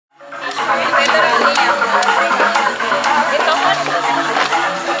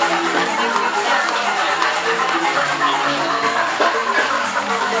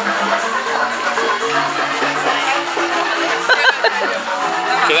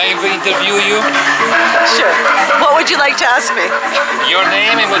I interview you? Sure. What would you like to ask me? Your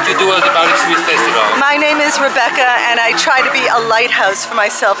name and what you do at the Bali Street Festival. My name is Rebecca, and I try to be a lighthouse for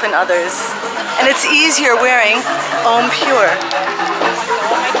myself and others. And it's easier wearing Ompure.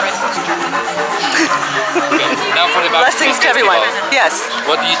 Now for the Bali Blessings Street to everyone. Festival. Yes.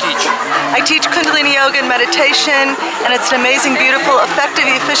 What do you teach? I teach Kundalini Yoga and meditation, and it's an amazing, beautiful, effective,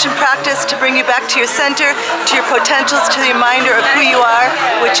 efficient practice to bring you back to your center, to your potentials, to the reminder of who you are,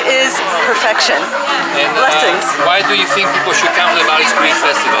 which is perfection. And, Blessings. Why do you think people should come to the Bali Street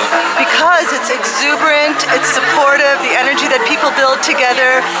Festival? Because it's exuberant, it's supportive, the energy that people build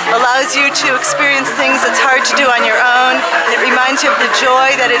together allows you to experience things that's hard to do on your own. It reminds you of the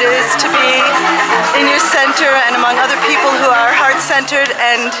joy that it is to be in your center and among other people who are heart-centered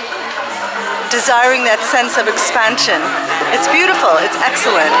and desiring that sense of expansion. It's beautiful, it's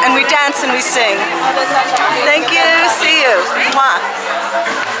excellent, and we dance and we sing. Thank you, see you.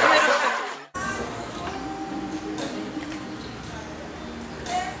 Mwah.